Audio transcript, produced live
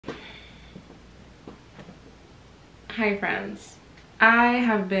Hi friends. I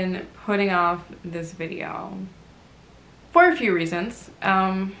have been putting off this video for a few reasons.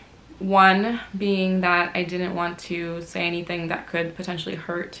 One being that I didn't want to say anything that could potentially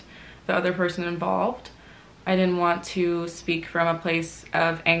hurt the other person involved. I didn't want to speak from a place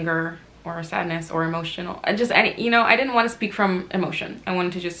of anger or sadness or emotional. I didn't want to speak from emotion. I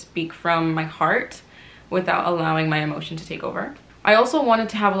wanted to just speak from my heart without allowing my emotion to take over. I also wanted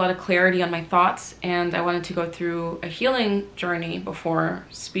to have a lot of clarity on my thoughts, and I wanted to go through a healing journey before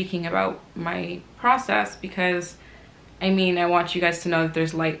speaking about my process, because I want you guys to know that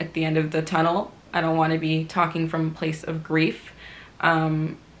there's light at the end of the tunnel. I don't want to be talking from a place of grief.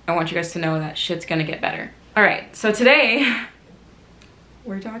 I want you guys to know that shit's gonna get better. All right, so today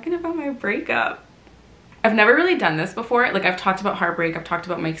we're talking about my breakup. I've never really done this before. Like, I've talked about heartbreak, I've talked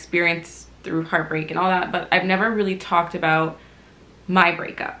about my experience through heartbreak and all that, but I've never really talked about my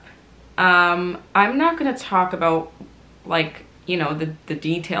breakup. I'm not gonna talk about, like, you know, the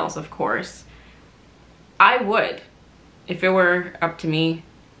details, of course. I would, if it were up to me,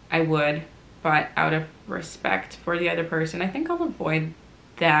 I would, but out of respect for the other person, I think I'll avoid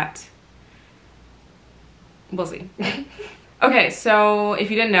that. We'll see. Okay, so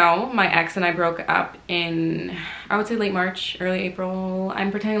if you didn't know, my ex and I broke up in, I would say, late March, early April. I'm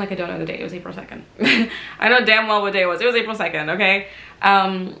pretending like I don't know the date. It was April 2nd. I know damn well what day it was. It was April 2nd, okay?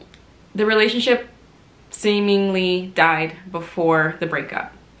 The relationship seemingly died before the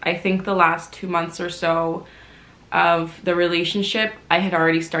breakup. I think the last 2 months or so of the relationship, I had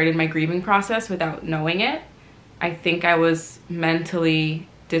already started my grieving process without knowing it. I think I was mentally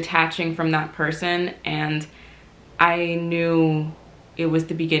detaching from that person, and I knew it was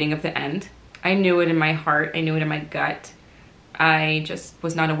the beginning of the end. I knew it in my heart. I knew it in my gut. I just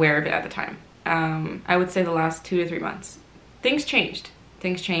was not aware of it at the time. I would say the last 2 to 3 months. Things changed.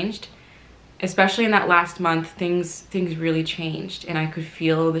 Things changed. Especially in that last month, things really changed, and I could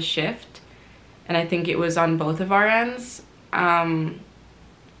feel the shift. And I think it was on both of our ends.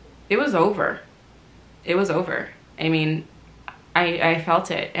 It was over. It was over. I mean, I felt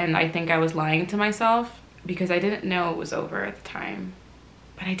it, and I think I was lying to myself, because I didn't know it was over at the time,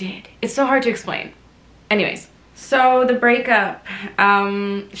 but I did. It's so hard to explain. Anyways, so the breakup,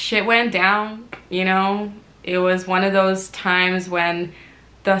 shit went down, you know? It was one of those times when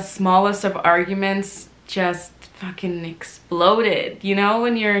the smallest of arguments just fucking exploded, you know?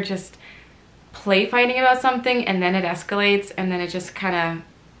 When you're just play fighting about something and then it escalates and then it just kind of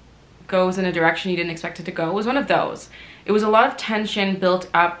goes in a direction you didn't expect it to go. It was one of those. It was a lot of tension built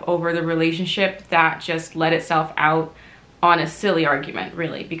up over the relationship that just let itself out on a silly argument,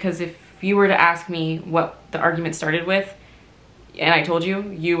 really. Because if you were to ask me what the argument started with, and I told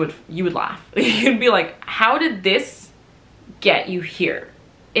you, you would laugh. You'd be like, how did this get you here?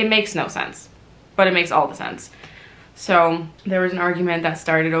 It makes no sense, but it makes all the sense. So there was an argument that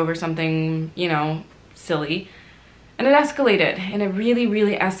started over something, you know, silly. And it escalated, and it really,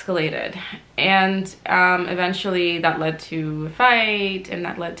 really escalated. And eventually that led to a fight, and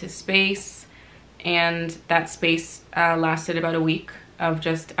that led to space. And that space lasted about a week of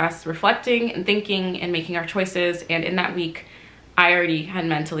just us reflecting and thinking and making our choices. And in that week, I already had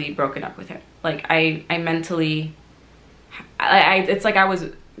mentally broken up with him. Like, I mentally, it's like I was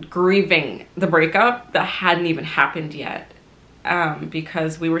grieving the breakup that hadn't even happened yet,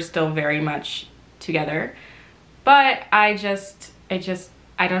 because we were still very much together. But I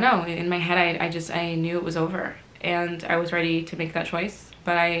don't know, in my head, I knew it was over, and I was ready to make that choice.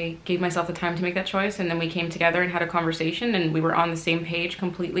 But I gave myself the time to make that choice, and then we came together and had a conversation, and we were on the same page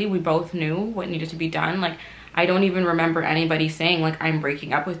completely. We both knew what needed to be done. Like, I don't even remember anybody saying, like, I'm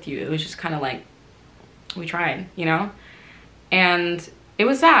breaking up with you. It was just kind of like, we tried, you know? And it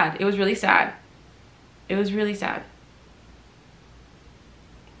was sad. It was really sad. It was really sad.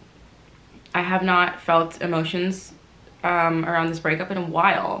 I have not felt emotions around this breakup in a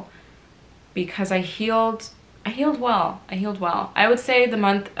while, because I healed well. I would say the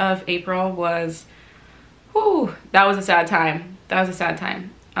month of April was, whew, that was a sad time. That was a sad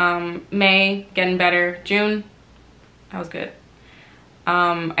time. May, getting better. June, that was good.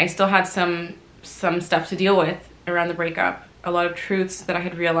 I still had some stuff to deal with around the breakup. A lot of truths that I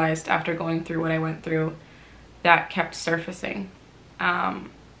had realized after going through what I went through that kept surfacing.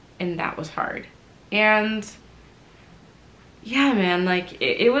 And that was hard. And yeah, man, like,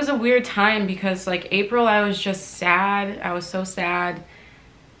 it was a weird time, because like April, I was just sad. I was so sad.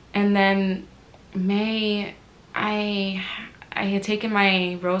 And then May, I had taken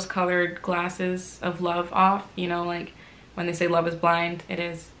my rose-colored glasses of love off, you know, like when they say love is blind, it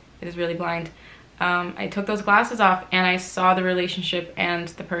is really blind. I took those glasses off, and I saw the relationship and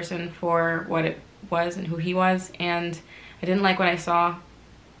the person for what it was and who he was, and I didn't like what I saw.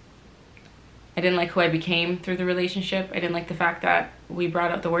 I didn't like who I became through the relationship. I didn't like the fact that we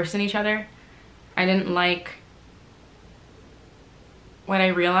brought out the worst in each other. I didn't like what I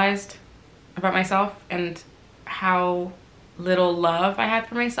realized about myself and how little love I had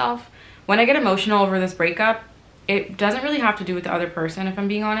for myself. When I get emotional over this breakup, it doesn't really have to do with the other person, if I'm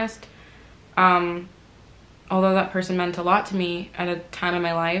being honest. Although that person meant a lot to me at a time in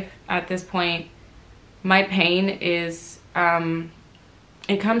my life, at this point, my pain is,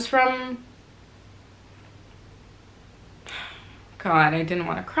 it comes from, God, I didn't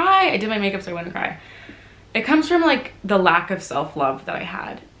want to cry. I did my makeup so I wouldn't cry. It comes from like the lack of self-love that I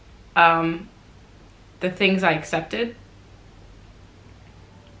had. The things I accepted,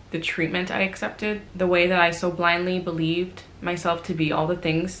 the treatment I accepted, the way that I so blindly believed myself to be all the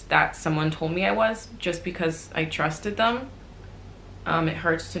things that someone told me I was just because I trusted them. It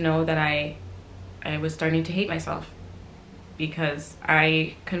hurts to know that I was starting to hate myself because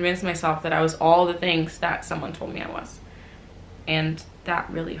I convinced myself that I was all the things that someone told me I was. And that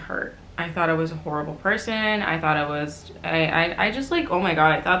really hurt. I thought I was a horrible person. I thought I just like, oh my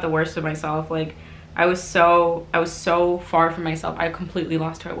God, I thought the worst of myself. Like, I was so far from myself. I completely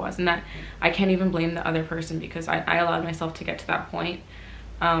lost who I was, and that I can't even blame the other person because I allowed myself to get to that point.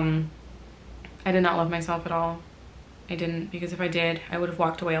 I did not love myself at all. I didn't, because if I did, I would have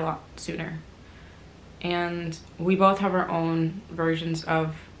walked away a lot sooner. And we both have our own versions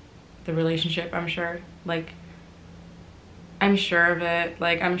of the relationship, I'm sure. Like, I'm sure of it.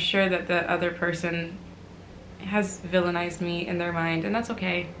 Like, I'm sure that the other person has villainized me in their mind, and that's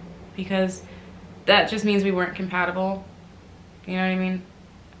okay, because that just means we weren't compatible. You know what I mean?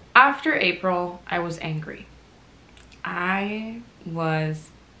 After April, I was angry. I was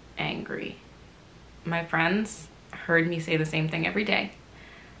angry. My friends heard me say the same thing every day.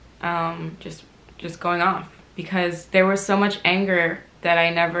 Just going off, because there was so much anger that I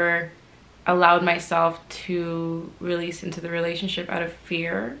never allowed myself to release into the relationship out of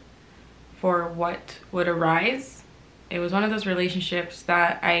fear for what would arise. It was one of those relationships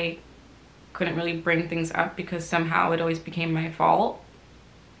that I couldn't really bring things up because somehow it always became my fault.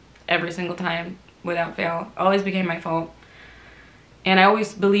 Every single time, without fail, always became my fault. And I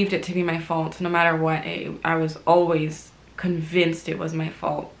always believed it to be my fault, no matter what. I was always convinced it was my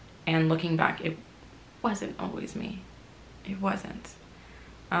fault. And looking back, it wasn't always me. It wasn't.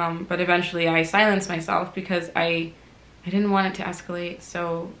 But eventually I silenced myself because I didn't want it to escalate.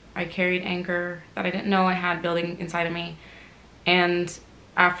 So I carried anger that I didn't know I had building inside of me. And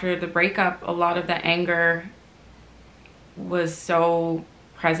after the breakup, a lot of that anger was so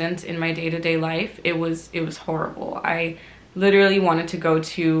present in my day-to-day life. It was horrible. I literally wanted to go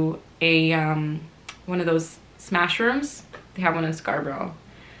to a one of those smash rooms. They have one in Scarborough.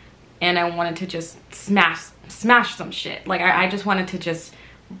 And I wanted to just smash some shit. Like, I just wanted to just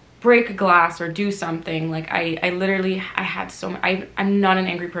break a glass or do something. Like, I had so much. I'm not an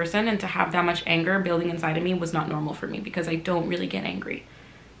angry person, and to have that much anger building inside of me was not normal for me because I don't really get angry.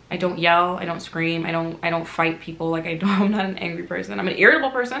 I don't yell, I don't scream, I don't fight people. Like, I'm not an angry person. I'm an irritable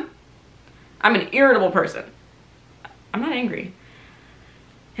person. I'm an irritable person. I'm not angry.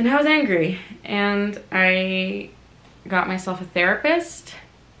 And I was angry, and I got myself a therapist.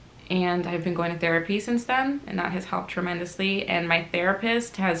 And I've been going to therapy since then, and that has helped tremendously. And my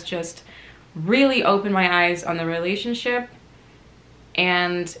therapist has just really opened my eyes on the relationship.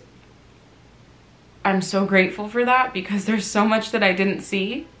 And I'm so grateful for that because there's so much that I didn't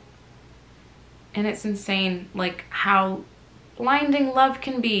see. And it's insane, like, how blinding love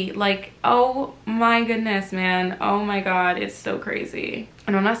can be. Like, oh my goodness, man. Oh my God, it's so crazy.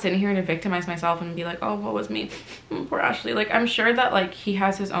 And I'm not sitting here to victimize myself and be like, oh, what was me? Poor Ashley. Like, I'm sure that, like, he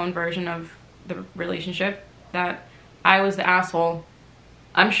has his own version of the relationship, that I was the asshole.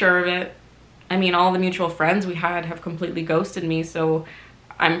 I'm sure of it. I mean, all the mutual friends we had have completely ghosted me, so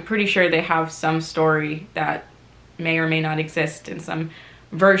I'm pretty sure they have some story that may or may not exist, and some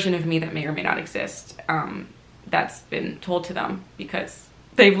version of me that may or may not exist, that's been told to them, because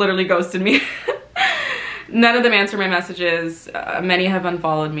they've literally ghosted me. None of them answer my messages. Many have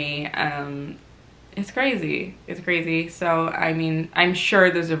unfollowed me. It's crazy. It's crazy. So, I mean, I'm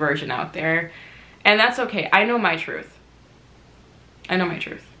sure there's a version out there, and that's okay. I know my truth. I know my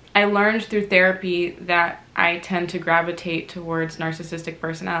truth. I learned through therapy that I tend to gravitate towards narcissistic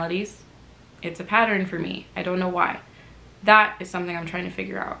personalities. It's a pattern for me. I don't know why. That is something I'm trying to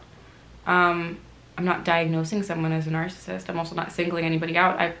figure out. I'm not diagnosing someone as a narcissist. I'm also not singling anybody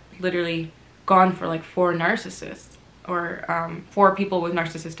out. I've literally gone for like 4 narcissists, or 4 people with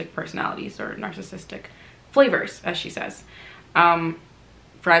narcissistic personalities or narcissistic flavors, as she says.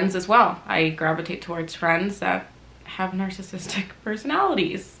 friends as well. I gravitate towards friends that have narcissistic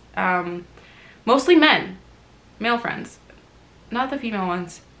personalities. Mostly men, male friends, not the female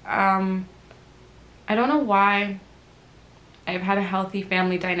ones. I don't know why. I've had a healthy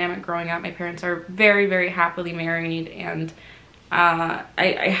family dynamic growing up. My parents are very, very happily married, and I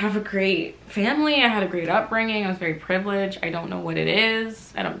have a great family. I had a great upbringing. I was very privileged. I don't know what it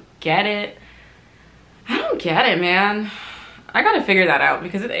is. I don't get it. I don't get it, man. I gotta figure that out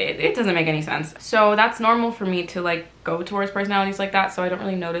because it doesn't make any sense. So that's normal for me to like go towards personalities like that, so I don't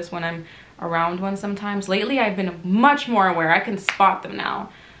really notice when I'm around one sometimes. Lately, I've been much more aware. I can spot them now.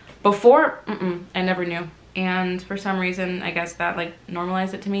 Before, I never knew. And for some reason, I guess that like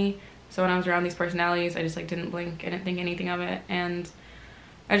normalized it to me. So when I was around these personalities, I just like didn't blink. I didn't think anything of it. And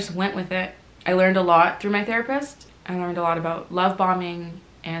I just went with it. I learned a lot through my therapist. I learned a lot about love bombing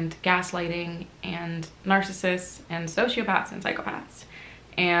and gaslighting and narcissists and sociopaths and psychopaths,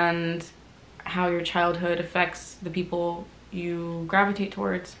 and how your childhood affects the people you gravitate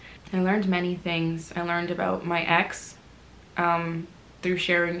towards. I learned many things. I learned about my ex through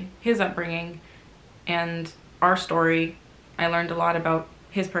sharing his upbringing and our story. I learned a lot about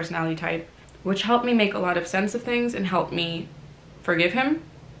his personality type, which helped me make a lot of sense of things and helped me forgive him.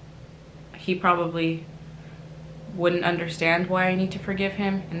 He probably wouldn't understand why I need to forgive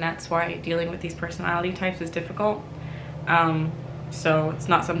him, and that's why dealing with these personality types is difficult. So it's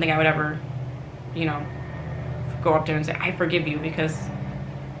not something I would ever, you know, go up to him and say, I forgive you, because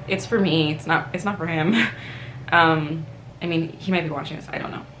it's for me, it's not for him. I mean, he might be watching this, I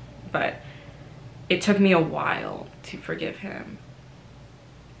don't know, but it took me a while to forgive him.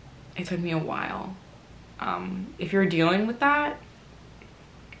 It took me a while. If you're dealing with that,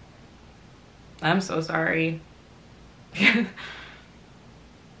 I'm so sorry.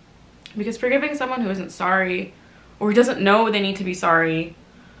 Because forgiving someone who isn't sorry or doesn't know they need to be sorry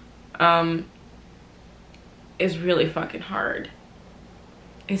is really fucking hard.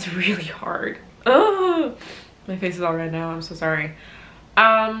 It's really hard. Oh, my face is all red now. I'm so sorry.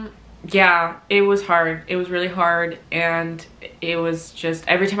 Yeah, it was hard. It was really hard, and it was just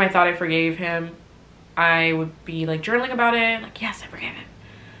every time I thought I forgave him, I would be like journaling about it, like, yes, I forgave him.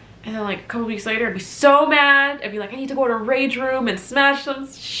 And then like a couple weeks later, I'd be so mad. I'd be like, I need to go to a rage room and smash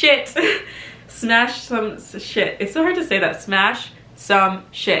some shit. Smash some shit. It's so hard to say that. Smash some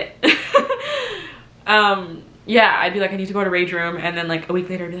shit. Yeah, I'd be like, I need to go to rage room. And then like a week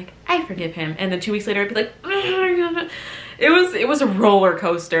later, I'd be like, I forgive him. And then 2 weeks later, I'd be like, it was a roller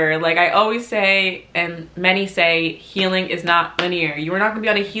coaster. Like I always say, and many say, healing is not linear. You are not gonna be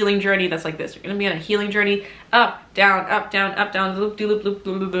on a healing journey that's like this. You're gonna be on a healing journey, up, down, up, down, up, down, loop, de loop, loop,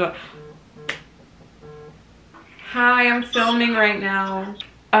 loop, loop, loop. Hi, I'm filming right now.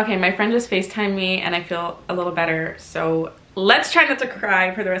 Okay, my friend just FaceTimed me and I feel a little better. So let's try not to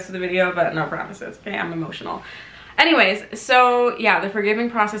cry for the rest of the video, but no promises, okay? I'm emotional. Anyways, so yeah, the forgiving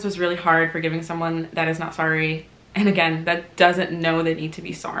process was really hard. Forgiving someone that is not sorry, and again, that doesn't know they need to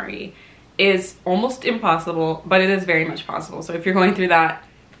be sorry, is almost impossible, but it is very much possible. So if you're going through that,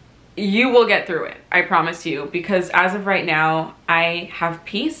 you will get through it, I promise you, because as of right now, I have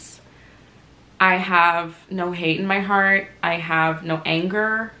peace. I have no hate in my heart. I have no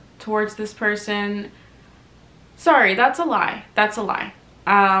anger towards this person. Sorry, that's a lie. That's a lie.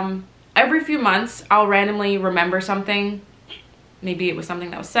 Every few months, I'll randomly remember something. Maybe it was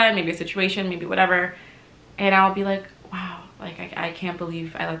something that was said, maybe a situation, maybe whatever. And I'll be like, wow, like I can't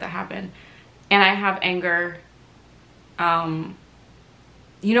believe I let that happen. And I have anger,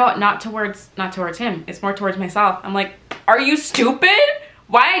 you know what, not towards him. It's more towards myself. I'm like, are you stupid?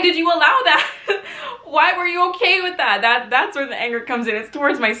 Why did you allow that? Why were you okay with that? That's where the anger comes in. It's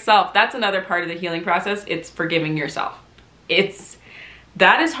towards myself. That's another part of the healing process. It's forgiving yourself.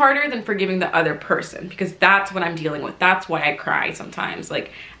 That is harder than forgiving the other person, because that's what I'm dealing with. That's why I cry sometimes.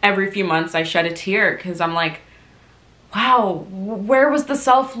 Like every few months I shed a tear because I'm like, wow, where was the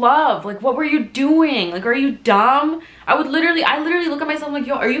self-love? Like, what were you doing? Like, are you dumb? I literally look at myself like,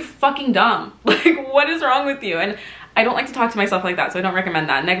 yo, are you fucking dumb? Like, what is wrong with you? And I don't like to talk to myself like that, so I don't recommend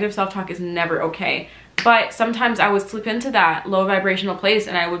that. Negative self-talk is never okay. But sometimes I would slip into that low vibrational place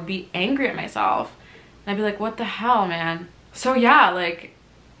and I would be angry at myself. And I'd be like, what the hell, man? So yeah, like,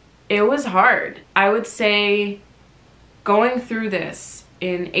 it was hard. I would say going through this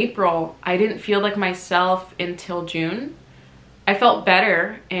in April, I didn't feel like myself until June. I felt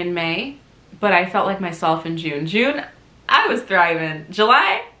better in May, but I felt like myself in June. June, I was thriving.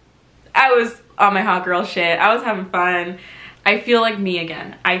 July, I was on my hot girl shit. I was having fun. I feel like me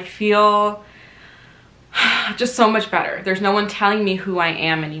again. I feel just so much better. There's no one telling me who I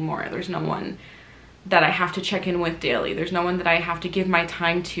am anymore. There's no one that I have to check in with daily. There's no one that I have to give my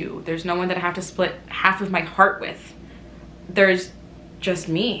time to. There's no one that I have to split half of my heart with. There's just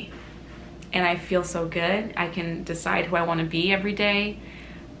me. And I feel so good. I can decide who I want to be every day.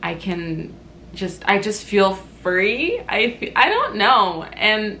 I just feel free. I don't know.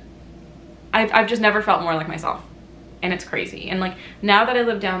 And I've just never felt more like myself. And it's crazy. And like now that I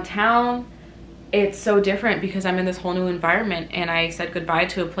live downtown, it's so different because I'm in this whole new environment, and I said goodbye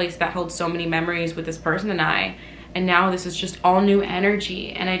to a place that held so many memories with this person and now this is just all new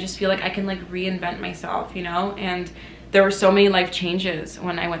energy, and I just feel like I can like reinvent myself, you know? And there were so many life changes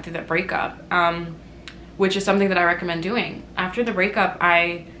when I went through that breakup, which is something that I recommend doing. After the breakup,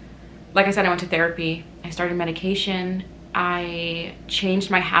 like I said, I went to therapy. I started medication. I changed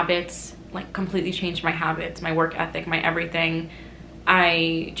my habits, like completely changed my habits, my work ethic, my everything.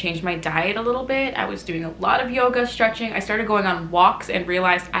 I changed my diet a little bit. I was doing a lot of yoga, stretching. I started going on walks and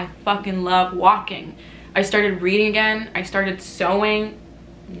realized I fucking love walking. I started reading again. I started sewing.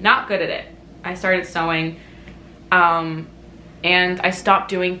 Not good at it. I started sewing. And I stopped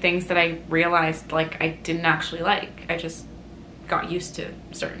doing things that I realized like I didn't actually like. I just got used to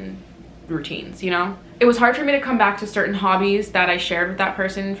certain routines, you know? It was hard for me to come back to certain hobbies that I shared with that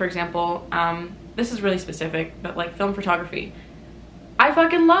person. For example, this is really specific, but like film photography. I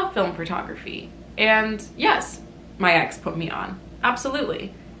fucking love film photography. And yes, my ex put me on.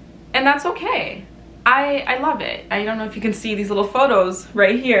 Absolutely. And that's okay. I love it. I don't know if you can see these little photos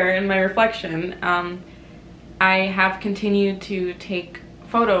right here in my reflection. I have continued to take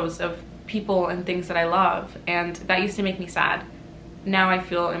photos of people and things that I love, and that used to make me sad. Now I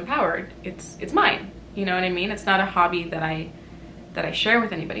feel empowered. It's mine. You know what I mean? It's not a hobby that I share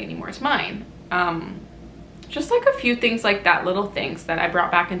with anybody anymore. It's mine. Just like a few things like that, little things that I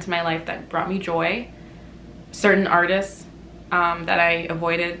brought back into my life that brought me joy. Certain artists that I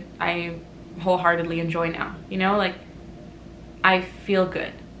avoided, I wholeheartedly enjoy now. You know, like I feel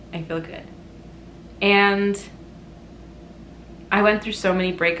good. I feel good. And I went through so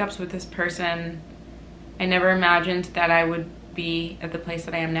many breakups with this person. I never imagined that I would be at the place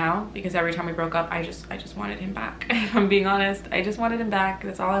that I am now, because every time we broke up, I just wanted him back. If I'm being honest, I just wanted him back.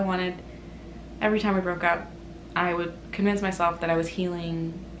 That's all I wanted. Every time we broke up, I would convince myself that I was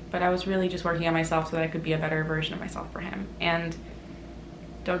healing, but I was really just working on myself so that I could be a better version of myself for him. And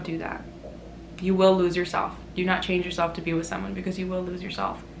don't do that. You will lose yourself. Do not change yourself to be with someone, because you will lose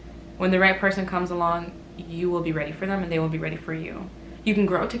yourself. When the right person comes along, you will be ready for them and they will be ready for you. You can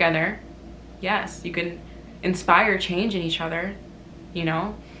grow together. Yes, you can inspire change in each other, you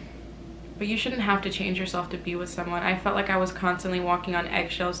know? But you shouldn't have to change yourself to be with someone. I felt like I was constantly walking on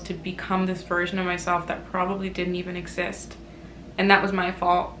eggshells to become this version of myself that probably didn't even exist. And that was my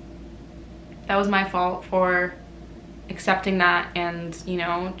fault. That was my fault for accepting that and, you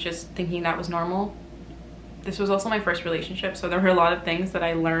know, just thinking that was normal. This was also my first relationship, so there were a lot of things that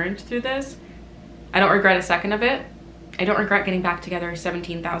I learned through this. I don't regret a second of it. I don't regret getting back together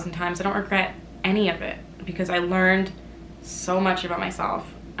 17,000 times. I don't regret any of it, because I learned so much about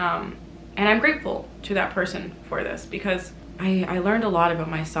myself. And I'm grateful to that person for this, because I learned a lot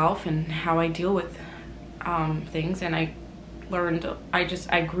about myself and how I deal with things, and I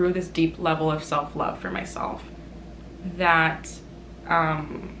grew this deep level of self-love for myself that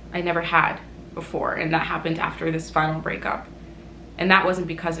I never had before, and that happened after this final breakup. And that wasn't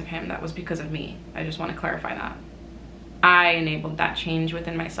because of him, that was because of me. I just want to clarify that. I enabled that change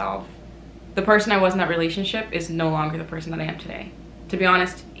within myself. The person I was in that relationship is no longer the person that I am today. To be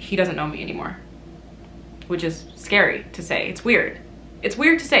honest, he doesn't know me anymore, which is scary to say. It's weird. It's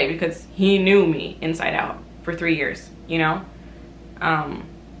weird to say, because he knew me inside out for 3 years, you know? But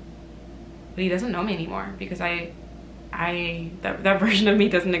he doesn't know me anymore, because that version of me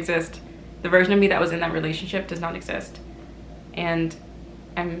doesn't exist. The version of me that was in that relationship does not exist. And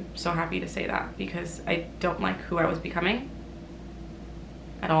I'm so happy to say that, because I don't like who I was becoming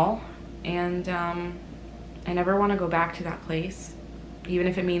at all. And I never want to go back to that place. Even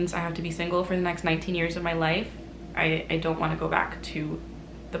if it means I have to be single for the next 19 years of my life, I don't want to go back to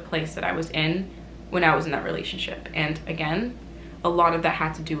the place that I was in when I was in that relationship. And again, a lot of that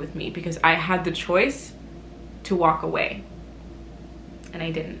had to do with me, because I had the choice to walk away, and I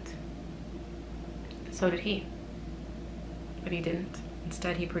didn't. So did he. But he didn't.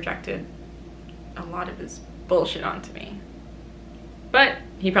 Instead, he projected a lot of his bullshit onto me. But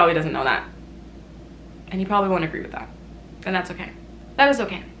he probably doesn't know that. And he probably won't agree with that. And that's okay. That is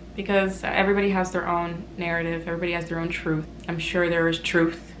okay. Because everybody has their own narrative. Everybody has their own truth. I'm sure there is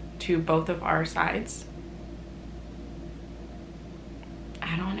truth to both of our sides.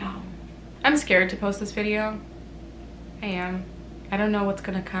 I don't know. I'm scared to post this video. I am. I don't know what's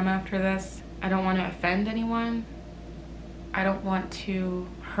gonna come after this. I don't want to offend anyone. I don't want to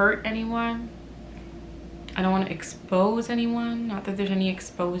hurt anyone. I don't want to expose anyone. Not that there's any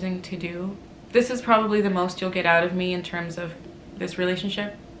exposing to do. This is probably the most you'll get out of me in terms of this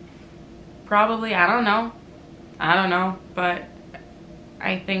relationship. Probably, I don't know. I don't know, but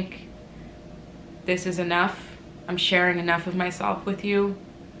I think this is enough. I'm sharing enough of myself with you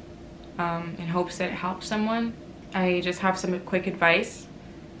in hopes that it helps someone. I just have some quick advice.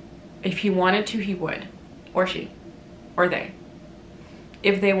 If he wanted to, he would. Or she. Or they.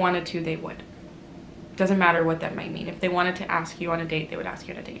 If they wanted to, they would. Doesn't matter what that might mean. If they wanted to ask you on a date, they would ask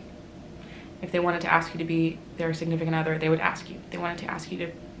you on a date. If they wanted to ask you to be their significant other, they would ask you. If they wanted to ask you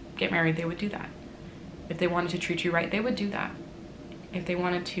to get married, they would do that. If they wanted to treat you right, they would do that. If they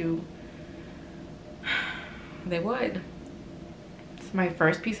wanted to, they would. It's my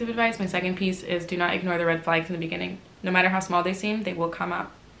first piece of advice. My second piece is do not ignore the red flags in the beginning. No matter how small they seem, they will come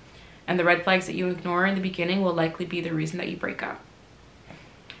up. And the red flags that you ignore in the beginning will likely be the reason that you break up.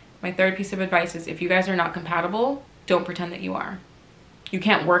 My third piece of advice is if you guys are not compatible, don't pretend that you are. You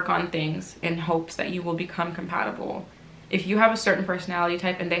can't work on things in hopes that you will become compatible. If you have a certain personality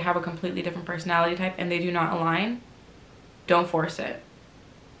type and they have a completely different personality type and they do not align, don't force it.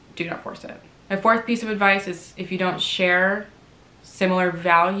 Do not force it. My fourth piece of advice is if you don't share similar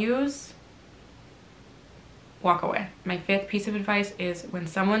values, walk away. My fifth piece of advice is when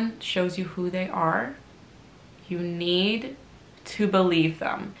someone shows you who they are, you need to believe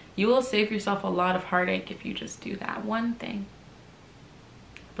them. You will save yourself a lot of heartache if you just do that one thing.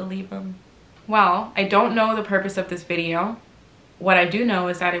 Believe them. Well, I don't know the purpose of this video. What I do know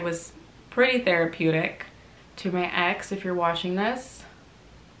is that it was pretty therapeutic. To my ex, if you're watching this,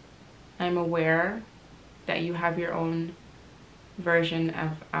 I'm aware that you have your own version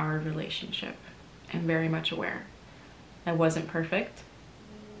of our relationship. I'm very much aware. I wasn't perfect.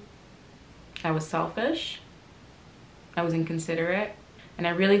 I was selfish. I was inconsiderate. And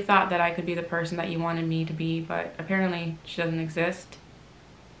I really thought that I could be the person that you wanted me to be, but apparently she doesn't exist.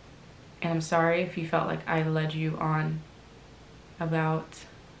 And I'm sorry if you felt like I led you on about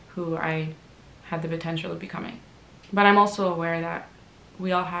who I had the potential of becoming. But I'm also aware that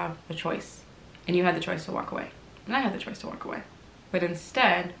we all have a choice. And you had the choice to walk away. And I had the choice to walk away. But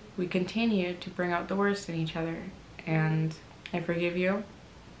instead, we continued to bring out the worst in each other. And I forgive you.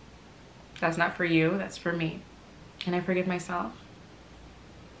 That's not for you, that's for me. And I forgive myself.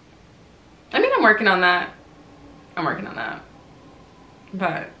 I mean, I'm working on that. I'm working on that.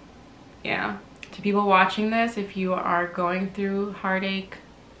 But yeah, to people watching this, if you are going through heartache,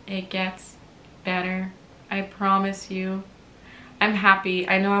 it gets better. I promise you. I'm happy.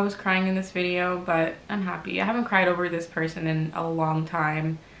 I know I was crying in this video, but I'm happy. I haven't cried over this person in a long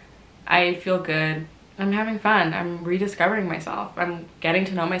time. I feel good. I'm having fun. I'm rediscovering myself. I'm getting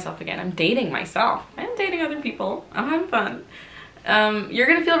to know myself again. I'm dating myself. I'm dating other people. I'm having fun. You're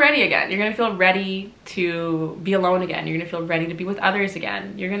gonna feel ready again. You're gonna feel ready to be alone again. You're gonna feel ready to be with others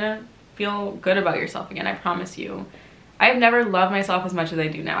again. You're gonna feel good about yourself again, I promise you. I've never loved myself as much as I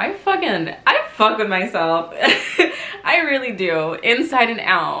do now. I fuck with myself. I really do, inside and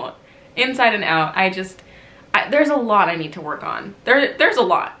out. Inside and out. There's a lot I need to work on. There's a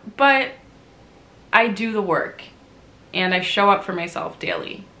lot, but I do the work and I show up for myself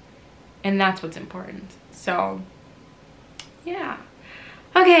daily, and that's what's important. So yeah.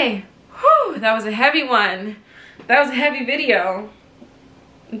 Okay. Whew, that was a heavy one. That was a heavy video.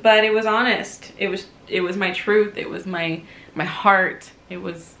 But it was honest. It was my truth. It was my heart. It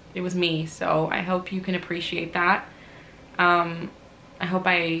was me. So I hope you can appreciate that. I hope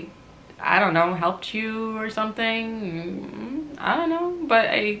I don't know, helped you or something. I don't know, but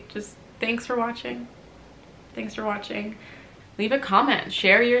thanks for watching. Thanks for watching. Leave a comment,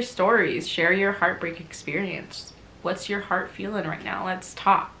 share your stories, share your heartbreak experience. What's your heart feeling right now? Let's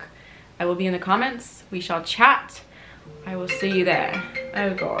talk. I will be in the comments. We shall chat. I will see you there.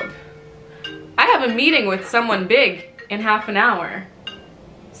 Oh God. I have a meeting with someone big in half an hour.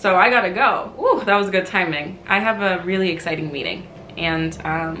 So I gotta go. Ooh, that was good timing. I have a really exciting meeting, and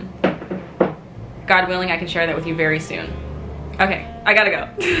God willing, I can share that with you very soon. Okay, I gotta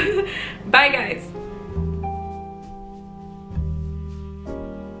go. Bye guys.